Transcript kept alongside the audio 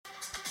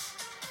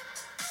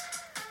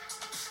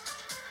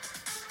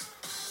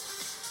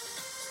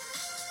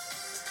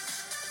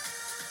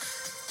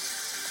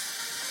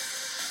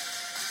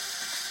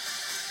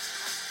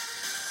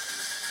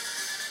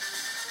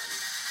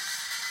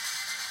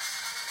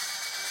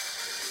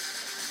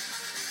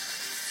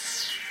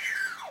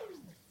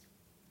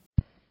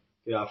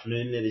Good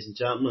afternoon, ladies and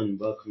gentlemen.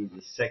 Welcome to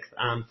the sixth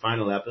and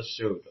final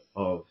episode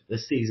of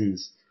this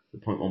season's The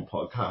Point One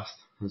podcast.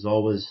 As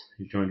always,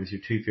 you're joined with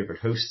your two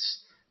favourite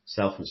hosts,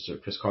 myself,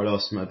 Mr. Chris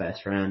Carlos, and my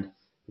best friend,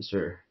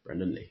 Mr.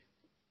 Brendan Lee.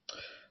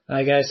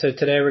 Hi guys, so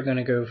today we're going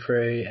to go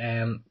through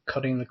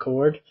cutting the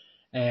cord.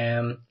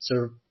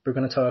 So we're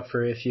going to talk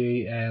through a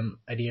few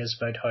ideas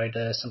about how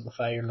to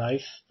simplify your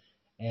life,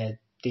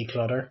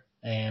 declutter,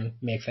 and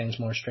make things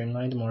more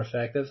streamlined and more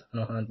effective.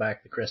 And I'll hand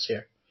back to Chris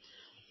here.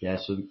 Yeah,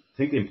 so I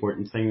think the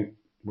important thing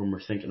when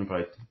we're thinking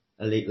about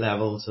elite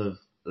levels of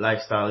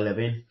lifestyle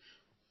living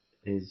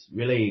is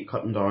really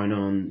cutting down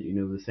on,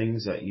 the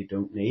things that you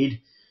don't need.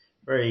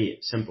 Very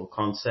simple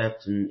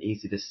concept and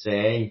easy to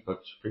say,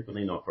 but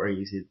frequently not very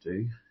easy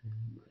to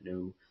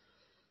do.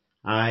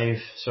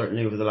 I've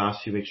certainly over the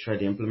last few weeks tried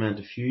to implement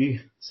a few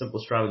simple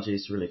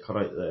strategies to really cut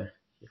out the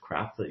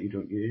crap that you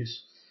don't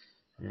use.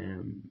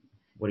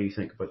 What do you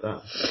think about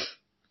that?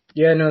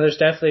 Yeah, no, there's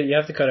definitely, you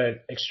have to cut out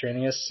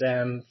extraneous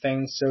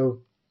things. So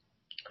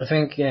I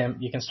think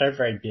you can start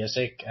very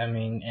basic. I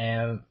mean,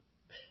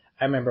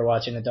 I remember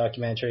watching a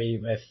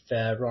documentary with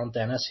Ron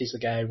Dennis. He's the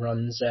guy who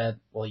runs,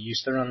 he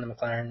used to run the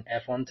McLaren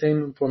F1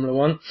 team in Formula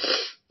 1.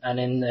 And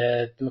in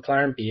the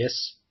McLaren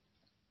base,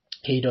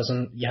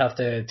 you have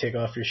to take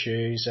off your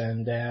shoes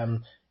and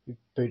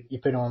you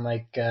put on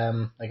like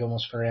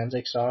almost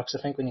forensic socks,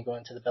 I think, when you go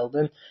into the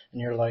building,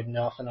 and you're allowed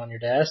nothing on your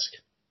desk.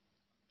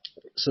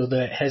 So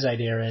his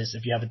idea is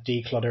if you have a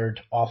decluttered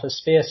office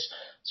space,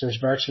 so there's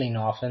virtually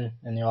nothing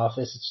in the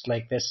office, it's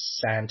like this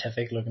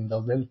scientific looking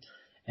building.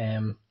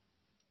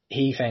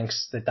 He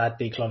thinks that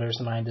declutters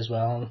the mind as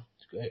well,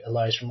 and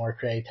allows for more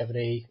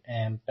creativity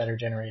and better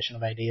generation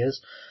of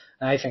ideas.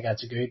 And I think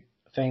that's a good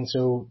thing.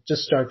 So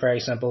just start very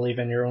simple,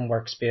 even your own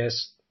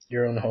workspace,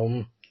 your own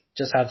home.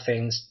 Just have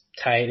things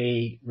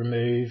tidy,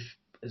 remove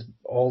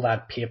all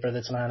that paper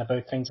that's lying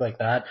about, things like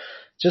that.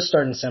 Just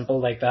starting simple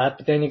like that,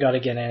 but then you got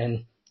to get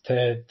in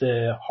to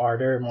the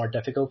harder, more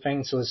difficult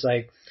things. So it's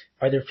like,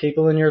 are there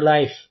people in your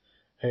life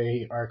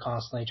who are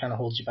constantly trying to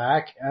hold you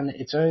back? And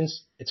it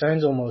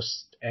sounds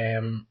almost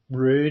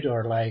rude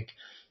or like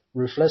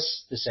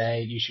ruthless to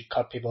say you should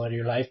cut people out of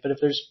your life, but if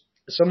there's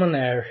someone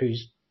there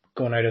who's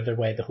going out of their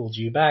way to hold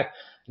you back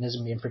and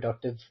isn't being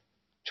productive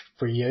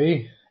for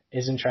you,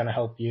 isn't trying to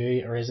help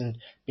you, or isn't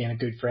being a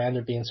good friend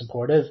or being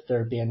supportive,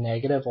 they're being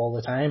negative all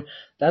the time,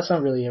 that's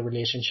not really a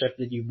relationship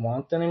that you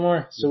want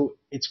anymore. So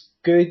it's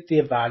good to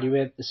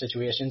evaluate the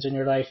situations in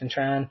your life and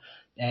try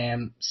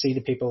and see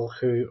the people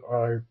who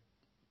are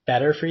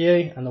better for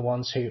you and the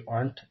ones who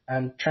aren't,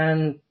 and try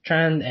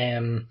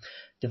and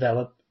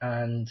develop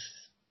and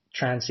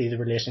try and see the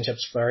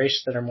relationships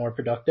flourish that are more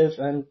productive,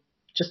 and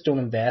just don't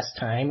invest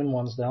time in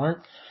ones that aren't.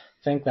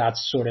 I think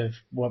that's sort of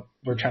what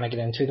we're trying to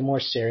get into, the more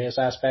serious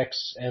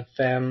aspects of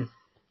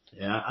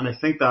Yeah, and I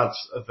think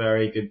that's a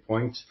very good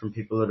point from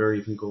people that are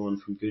even going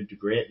from good to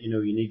great. You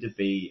need to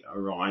be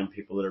around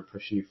people that are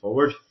pushing you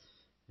forward.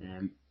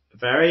 A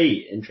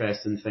very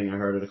interesting thing I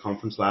heard at a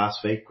conference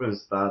last week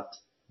was that,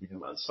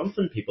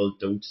 something people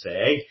don't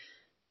say.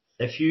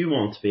 If you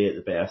want to be at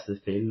the best of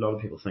the field, a lot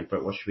of people think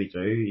about what should we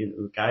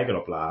do. A guy got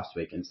up last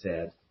week and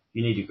said,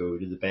 you need to go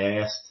to the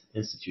best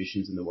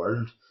institutions in the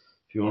world.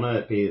 If you want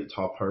to be the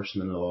top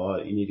person in law,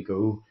 you need to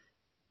go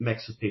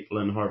mix with people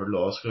in Harvard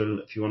Law School.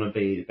 If you want to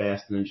be the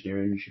best in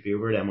engineering, you should be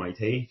over at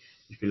MIT. You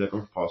should be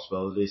looking for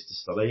possibilities to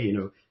study.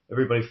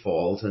 Everybody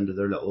falls into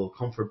their little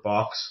comfort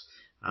box,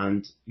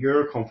 and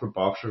your comfort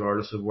box,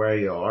 regardless of where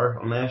you are,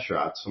 unless you're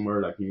at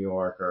somewhere like New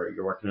York or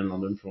you're working in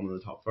London for one of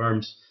the top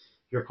firms,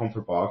 your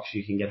comfort box,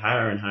 you can get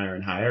higher and higher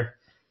and higher.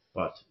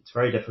 But it's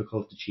very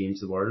difficult to change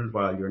the world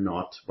while you're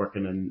not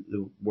working in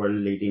the world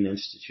leading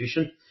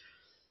institution.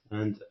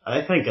 And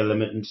I think a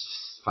limiting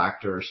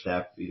factor or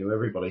step,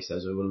 everybody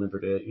says, oh, we'll never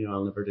do it,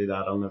 I'll never do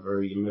that,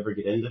 you'll never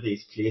get into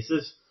these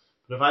places.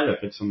 But if I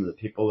look at some of the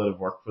people that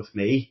have worked with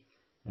me,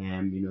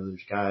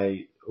 there's a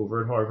guy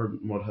over at Harvard,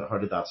 how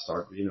did that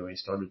start? He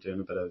started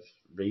doing a bit of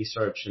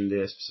research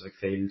into a specific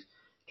field.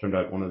 Turned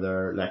out one of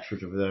their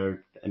lecturers over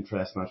there,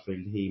 interested in that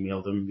field, he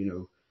emailed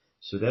him,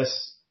 So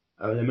this,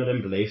 a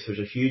limiting belief, there's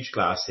a huge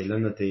glass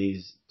ceiling that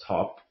these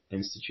top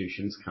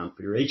institutions can't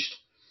be reached.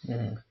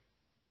 Mm-hmm.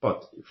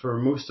 But for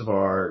most of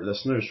our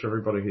listeners, for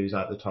everybody who's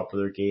at the top of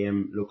their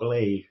game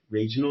locally,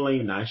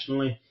 regionally,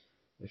 nationally,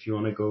 if you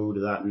want to go to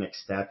that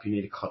next step, you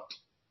need to cut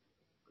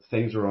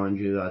things around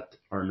you that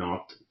are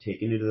not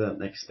taking you to that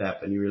next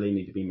step, and you really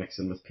need to be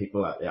mixing with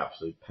people at the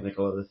absolute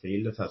pinnacle of the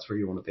field if that's where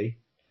you want to be.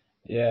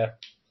 Yeah.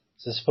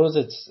 So I suppose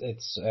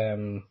it's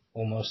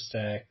almost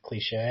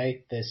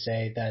cliche to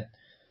say that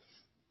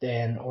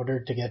in order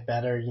to get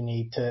better, you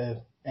need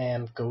to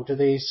go to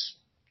these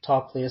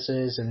top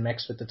places and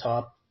mix with the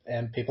top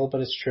people,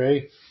 but it's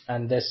true.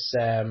 And this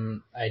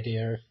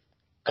idea of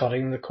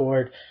cutting the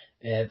cord,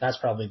 that's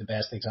probably the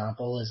best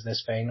example, is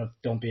this thing of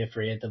don't be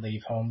afraid to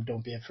leave home,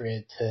 don't be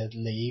afraid to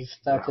leave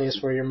that place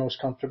where you're most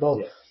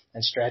comfortable,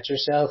 and stretch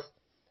yourself.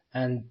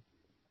 And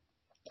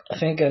I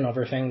think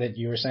another thing that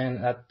you were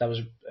saying, that was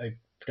a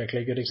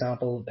particularly good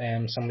example,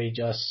 somebody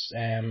just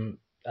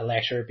a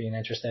lecturer being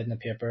interested in the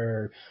paper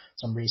or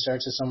some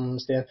research that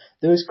someone's doing.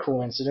 Those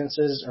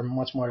coincidences are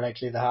much more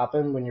likely to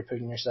happen when you're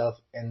putting yourself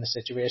in the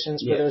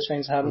situations where those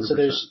things happen. 100%.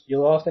 So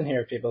you'll often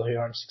hear people who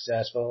aren't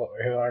successful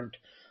or who aren't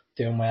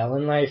doing well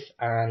in life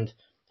and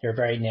who are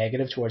very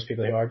negative towards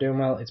people who are doing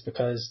well. It's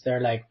because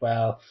they're like,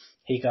 well,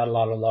 he got a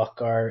lot of luck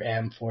or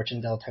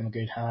fortune dealt him a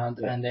good hand,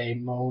 and they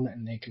moan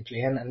and they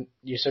complain, and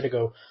you sort of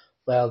go,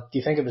 well, do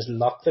you think it was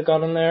luck that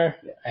got him there?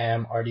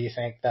 Or do you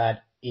think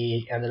that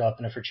he ended up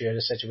in a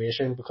fortuitous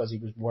situation because he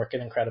was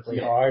working incredibly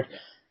hard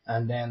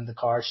and then the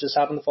cards just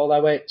happened to fall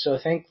that way? So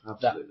I think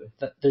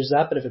that there's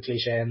that bit of a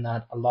cliche in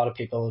that a lot of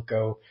people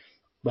go,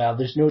 well,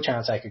 there's no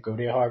chance I could go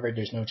to Harvard,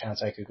 there's no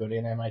chance I could go to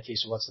an MIT,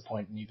 so what's the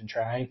point in even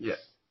trying?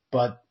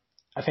 But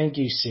I think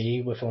you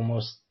see with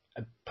almost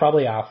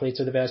probably athletes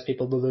are the best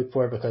people to look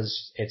for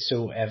because it's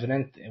so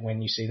evident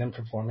when you see them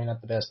performing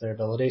at the best of their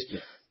abilities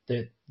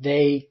that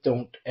they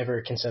don't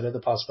ever consider the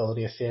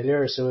possibility of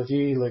failure. So if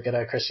you look at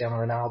a Cristiano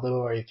Ronaldo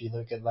or if you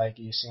look at like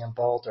Usain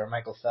Bolt or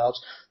Michael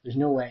Phelps, there's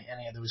no way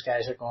any of those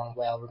guys are going,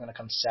 well, we're going to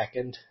come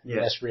second in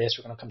this race,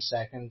 we're going to come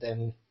second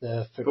in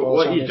the football.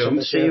 But what you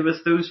don't see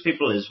with those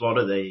people is what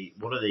are they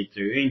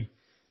doing?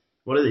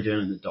 What are they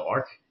doing in the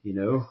dark, you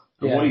know?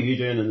 And what are you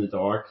doing in the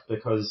dark?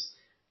 Because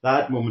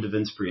that moment of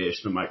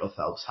inspiration that Michael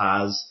Phelps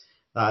has,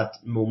 that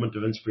moment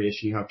of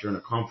inspiration you have during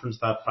a conference,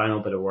 that final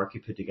bit of work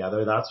you put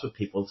together, that's what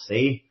people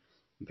see.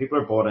 And people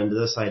are bought into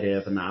this idea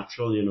of a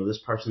natural, you know,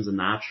 this person's a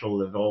natural,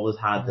 they've always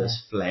had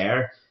this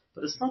flair.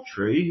 But it's not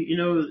true. You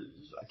know,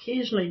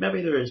 occasionally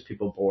maybe there is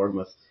people born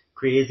with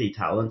crazy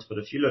talent, but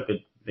if you look at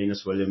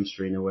Venus Williams,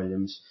 Serena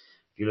Williams,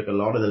 if you look at a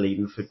lot of the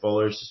leading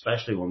footballers,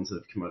 especially ones that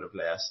have come out of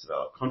less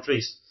developed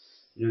countries,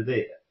 you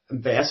know,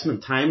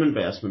 time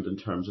investment in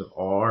terms of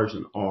hours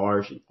and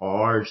hours and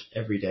hours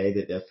every day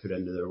that they've put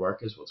into their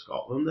work is what's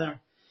got them there.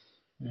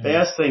 The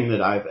best thing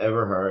that I've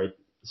ever heard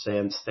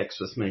saying sticks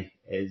with me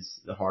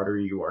is the harder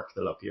you work,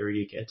 the luckier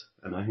you get.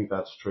 And I think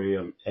that's true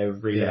on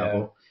every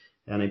level.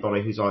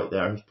 Anybody who's out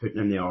there who's putting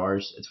in the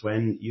hours, it's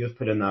when you've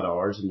put in that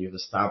hours and you've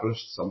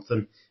established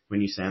something,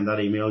 when you send that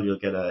email, you'll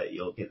get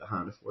the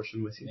hand of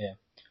fortune with you. Yeah.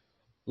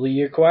 Well,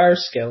 you acquire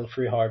skill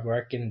through hard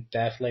work, and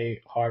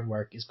definitely hard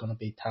work is going to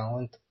be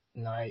talent.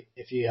 Now,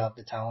 if you have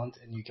the talent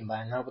and you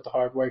combine that with the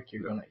hard work,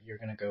 you're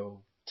gonna go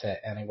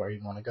to anywhere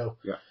you want to go.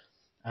 Yeah.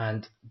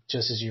 And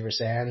just as you were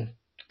saying,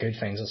 good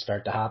things will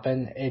start to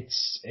happen.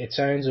 It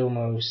sounds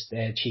almost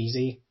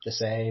cheesy to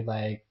say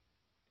like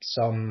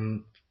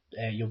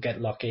you'll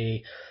get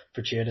lucky,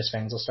 fortuitous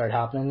things will start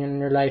happening in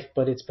your life,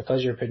 but it's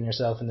because you're putting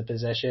yourself in the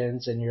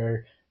positions and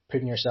you're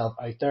putting yourself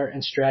out there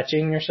and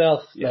stretching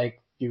yourself,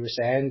 like you were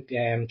saying,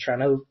 trying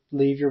to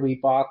leave your wee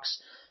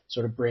box,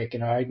 sort of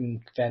breaking out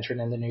and venturing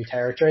into new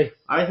territory.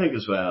 I think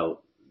as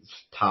well,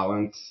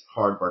 talent,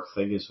 hard work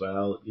thing as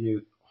well. You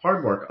know,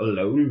 hard work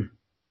alone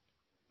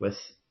with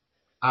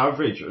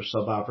average or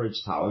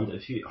sub-average talent,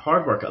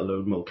 hard work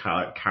alone will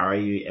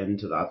carry you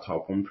into that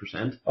top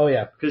 1%. Oh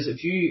yeah. Because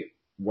if you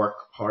work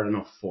hard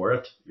enough for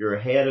it, you're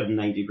ahead of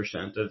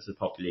 90% of the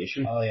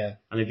population. Oh yeah.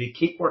 And if you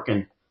keep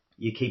working,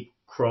 you keep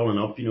crawling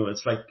up. You know,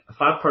 it's like a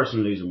fat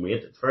person losing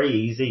weight. It's very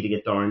easy to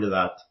get down to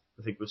that.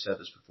 I think we've said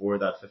this before,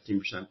 that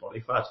 15% body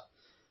fat.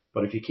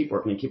 But if you keep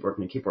working and keep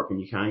working and keep working,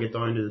 you can get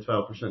down to the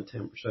 12%,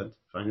 10%,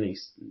 finally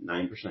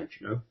 9%,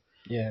 you know.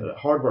 Yeah. But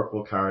hard work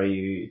will carry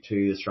you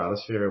to the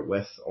stratosphere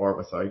with or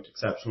without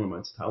exceptional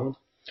amounts of talent.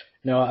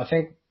 No, I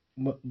think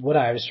what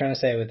I was trying to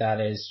say with that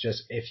is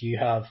just if you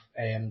have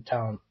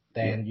talent,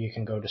 then you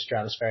can go to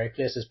stratospheric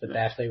places. But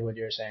definitely what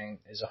you're saying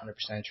is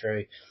 100%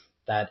 true,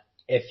 that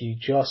if you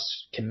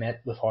just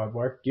commit with hard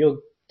work, you'll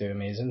do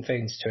amazing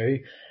things too.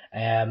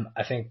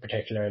 I think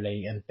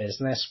particularly in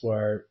business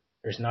where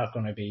there's not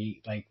going to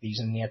be like these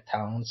innate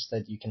talents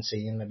that you can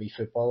see in maybe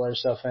football or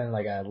stuff in,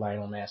 like a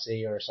Lionel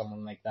Messi or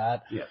someone like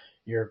that. Yeah.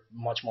 You're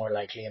much more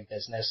likely in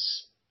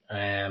business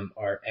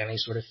or any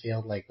sort of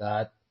field like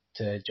that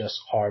to just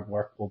hard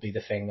work will be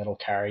the thing that'll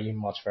carry you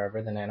much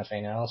further than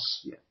anything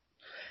else.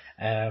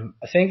 Yeah.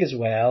 I think as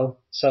well,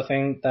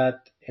 something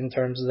that in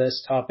terms of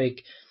this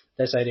topic,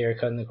 this idea of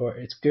cutting the cord,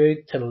 it's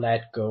good to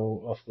let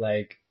go of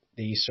like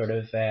these sort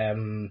of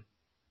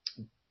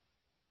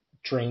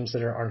dreams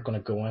that aren't going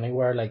to go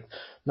anywhere, like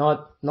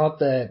not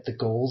the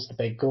goals, the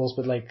big goals,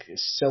 but like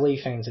silly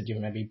things that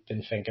you've maybe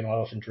been thinking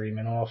of and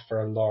dreaming of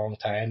for a long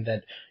time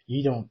that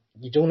you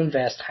don't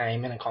invest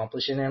time in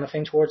accomplishing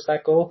anything towards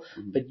that goal,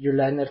 but you're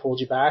letting it hold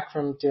you back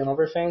from doing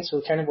other things.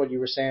 So kind of what you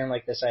were saying,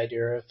 like this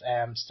idea of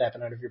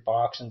stepping out of your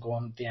box and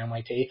going to the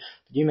MIT,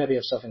 but you maybe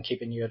have something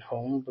keeping you at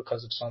home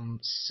because of some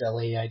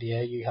silly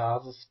idea you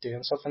have of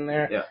doing something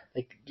there. Yeah.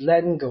 Like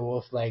letting go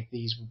of like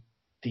these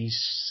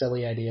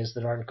silly ideas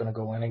that aren't going to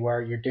go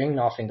anywhere. You're doing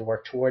nothing to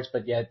work towards,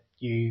 but yet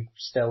you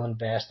still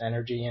invest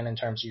energy in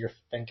terms of your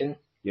thinking.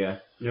 Yeah,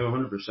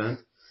 100%.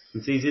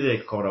 It's easy to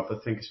get caught up,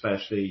 I think,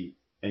 especially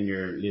in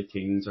your late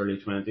teens, early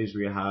 20s,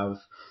 where you have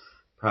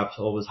perhaps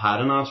always had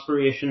an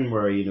aspiration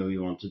where, you know,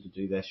 you wanted to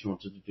do this, you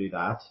wanted to do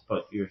that,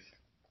 but you've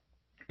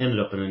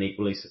ended up in an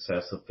equally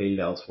successful field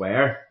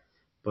elsewhere.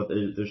 but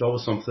there's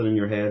always something in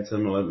your head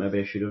saying, well, maybe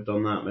I should have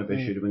done that,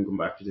 maybe I should have been going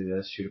back to do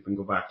this, should have been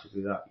going back to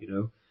do that, you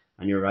know.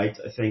 And you're right.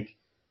 I think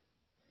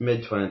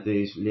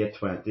mid-20s,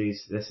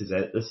 late-20s, this is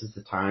it. This is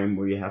the time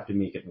where you have to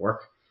make it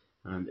work.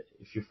 And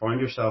if you find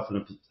yourself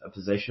in a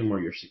position where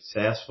you're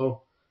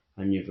successful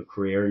and you have a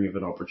career and you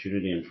have an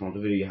opportunity in front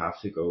of you, you have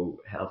to go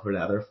hell for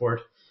leather for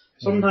it.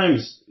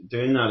 Sometimes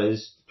doing that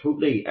is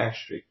totally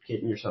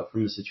extricating yourself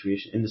from the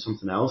situation into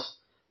something else.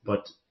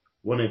 But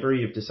whenever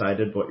you've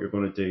decided what you're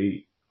going to do,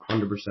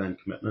 100%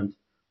 commitment,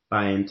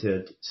 buy into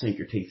it, sink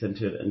your teeth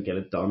into it and get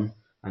it done.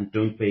 And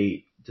don't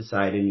be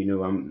deciding, you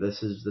know,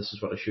 this is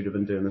what I should have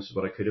been doing, this is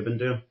what I could have been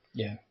doing.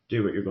 Yeah.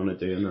 Do what you're going to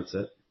do, and that's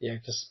it. Yeah,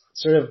 because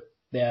sort of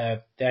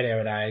the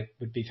idea that I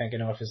would be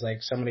thinking of is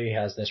like somebody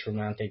has this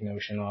romantic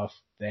notion of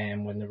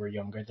them when they were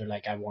younger. They're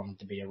like, I wanted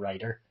to be a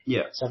writer.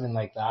 Yeah. Something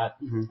like that.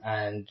 Mm-hmm.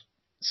 And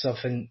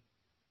something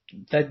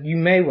that you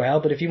may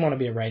well, but if you want to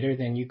be a writer,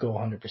 then you go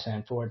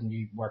 100% for it and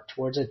you work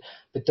towards it.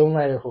 But don't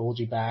let it hold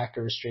you back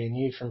or restrain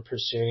you from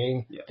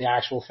pursuing the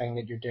actual thing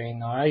that you're doing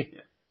now. Yeah.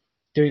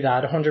 Do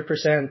that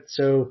 100%.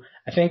 So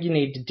I think you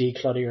need to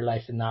declutter your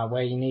life in that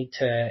way. You need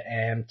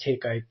to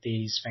take out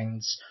these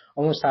things,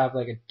 almost have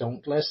like a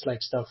don't list,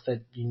 like stuff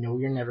that you know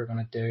you're never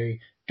going to do.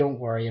 Don't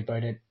worry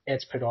about it.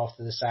 It's put off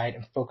to the side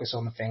and focus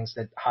on the things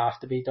that have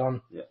to be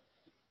done. Yeah.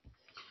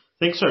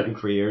 I think certain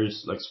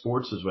careers, like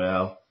sports as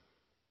well,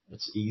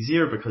 it's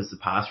easier because the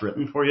path's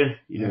written for you.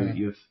 You know,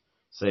 you've,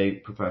 say,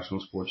 professional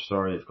sports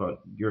star, you've got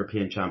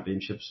European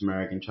championships,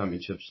 American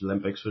championships,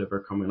 Olympics,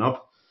 whatever coming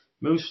up.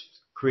 Most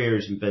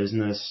careers in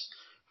business,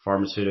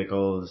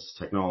 pharmaceuticals,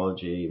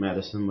 technology,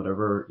 medicine,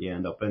 whatever you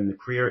end up in, the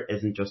career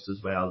isn't just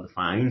as well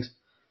defined.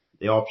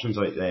 The options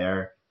out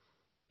there,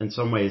 in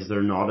some ways,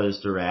 they're not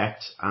as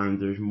direct,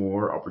 and there's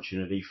more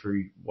opportunity for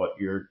what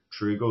your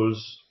true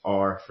goals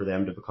are for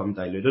them to become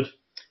diluted.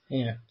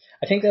 Yeah,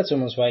 I think that's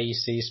almost why you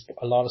see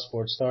a lot of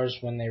sports stars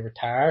when they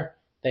retire.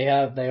 They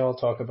all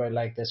talk about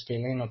like this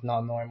feeling of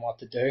not knowing what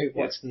to do,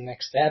 what's the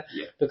next step,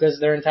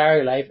 because their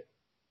entire life,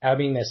 I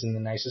mean this in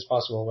the nicest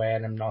possible way,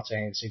 and I'm not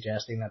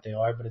suggesting that they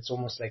are, but it's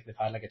almost like they've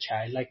had like a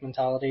childlike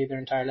mentality their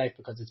entire life,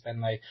 because it's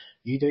been like,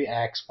 you do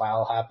X, Y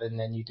will happen,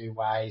 then you do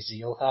Y,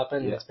 Z will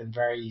happen. It's been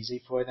very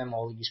easy for them,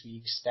 all these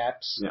wee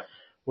steps.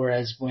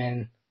 Whereas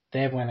when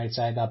they've went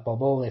outside that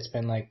bubble, it's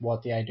been like,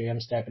 what do I do? I'm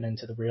stepping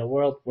into the real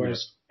world.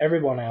 Whereas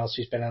everyone else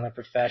who's been in a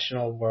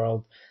professional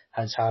world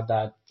has had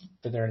that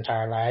for their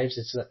entire lives.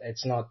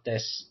 It's not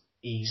this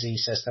easy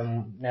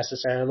system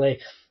necessarily.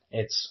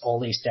 It's all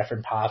these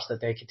different paths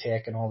that they could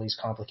take and all these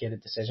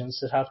complicated decisions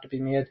that have to be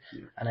made.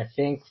 And I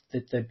think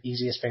that the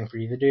easiest thing for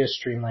you to do is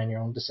streamline your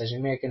own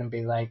decision making and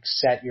be like,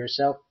 set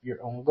yourself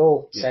your own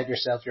goal, set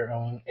yourself your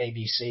own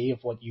ABC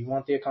of what you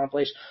want to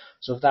accomplish.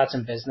 So if that's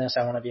in business,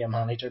 I want to be a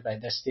manager by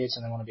this stage,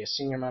 and I want to be a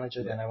senior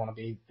manager, then I want to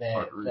be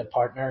the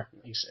partner,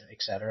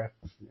 etc.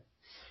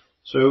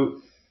 So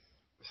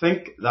I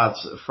think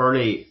that's a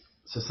fairly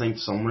succinct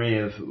summary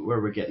of where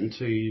we're getting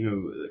to. You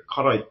know,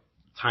 cut out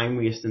time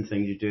wasting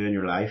things you do in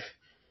your life.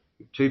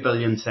 2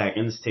 billion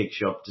seconds takes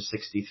you up to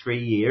 63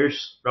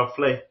 years,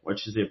 roughly,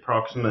 which is the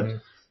approximate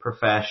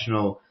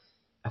professional,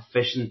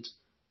 efficient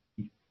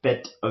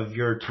bit of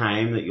your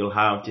time that you'll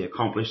have to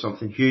accomplish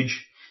something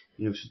huge.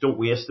 You know, so don't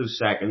waste those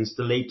seconds.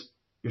 Delete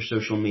your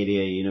social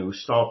media, you know,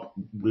 stop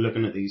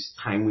looking at these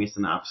time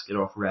wasting apps, get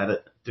off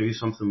Reddit, do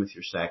something with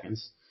your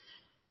seconds.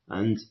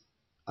 And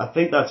I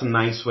think that's a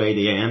nice way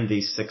to end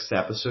these 6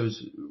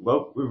 episodes.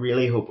 What we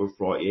really hope we've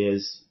brought you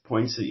is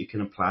points that you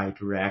can apply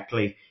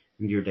directly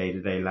into your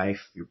day-to-day life,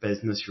 your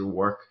business, your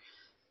work,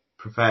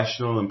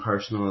 professional and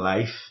personal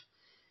life.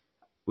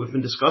 We've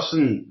been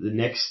discussing the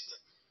next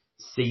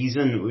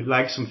season. We'd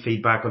like some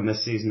feedback on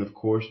this season, of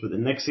course, but the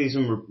next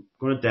season we're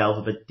going to delve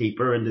a bit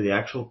deeper into the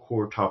actual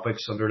core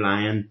topics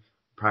underlying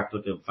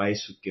practical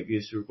advice we give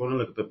you. So we're going to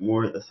look a bit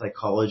more at the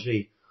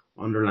psychology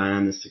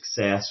underlying the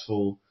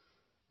successful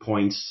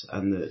points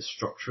and the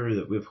structure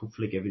that we've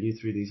hopefully given you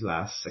through these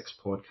last 6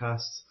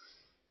 podcasts.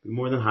 We're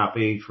more than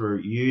happy for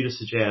you to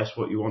suggest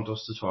what you want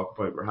us to talk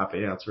about. We're happy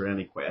to answer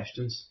any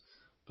questions,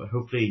 but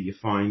hopefully you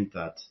find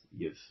that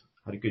you've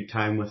had a good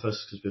time with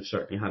us, because we've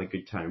certainly had a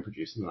good time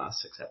producing the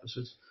last 6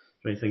 episodes. Is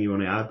there anything you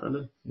want to add,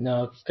 Brendan?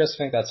 No, because I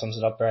think that sums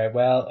it up very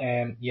well.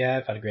 Yeah,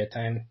 I've had a great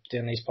time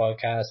doing these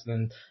podcasts,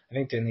 and I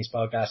think doing these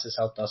podcasts has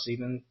helped us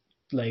even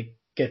like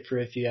get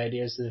through a few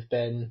ideas that have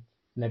been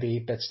maybe a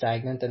bit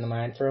stagnant in the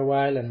mind for a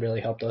while and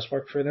really helped us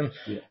work through them.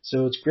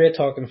 So it's great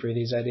talking through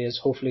these ideas.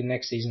 Hopefully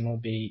next season will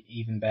be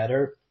even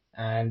better.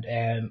 And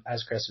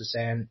as Chris was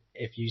saying,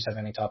 if you have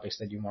any topics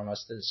that you want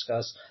us to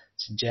discuss,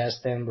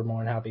 suggest them. We're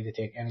more than happy to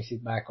take any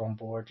feedback on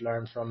board,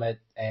 learn from it,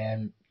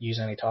 and use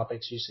any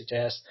topics you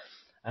suggest.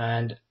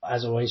 And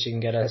as always, you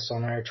can get us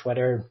on our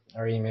Twitter,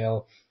 our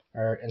email,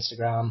 our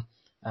Instagram.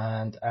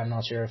 And I'm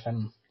not sure if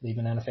I'm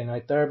leaving anything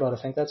out there, but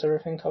I think that's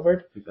everything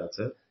covered. I think that's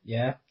it.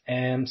 Yeah.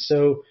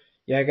 So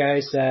yeah,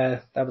 guys,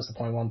 that was the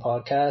Point One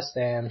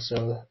podcast.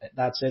 So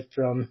that's it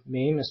from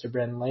me, Mr.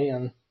 Brendan Lee,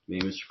 and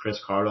me, Mr.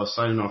 Chris Carlos,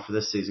 signing off for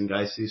this season,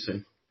 guys. See you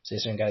soon. See you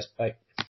soon, guys. Bye.